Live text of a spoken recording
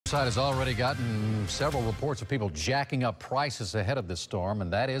Side has already gotten several reports of people jacking up prices ahead of this storm,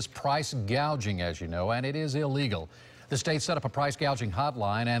 and that is price gouging, as you know, and it is illegal. The state set up a price gouging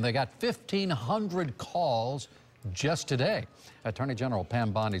hotline, and they got 1,500 calls just today. Attorney General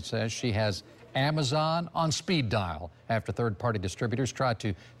Pam Bondi says she has Amazon on speed dial after third-party distributors tried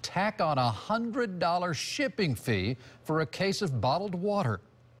to tack on a $100 shipping fee for a case of bottled water.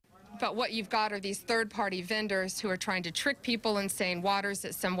 But what you've got are these third-party vendors who are trying to trick people and saying water's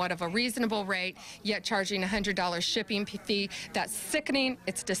at somewhat of a reasonable rate, yet charging a $100 shipping fee. That's sickening,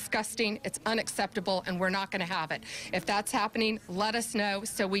 it's disgusting, it's unacceptable, and we're not going to have it. If that's happening, let us know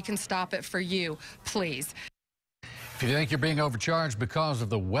so we can stop it for you, please. If you think you're being overcharged because of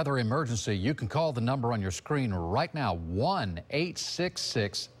the weather emergency, you can call the number on your screen right now,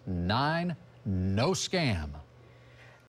 1-866-9-NO-SCAM.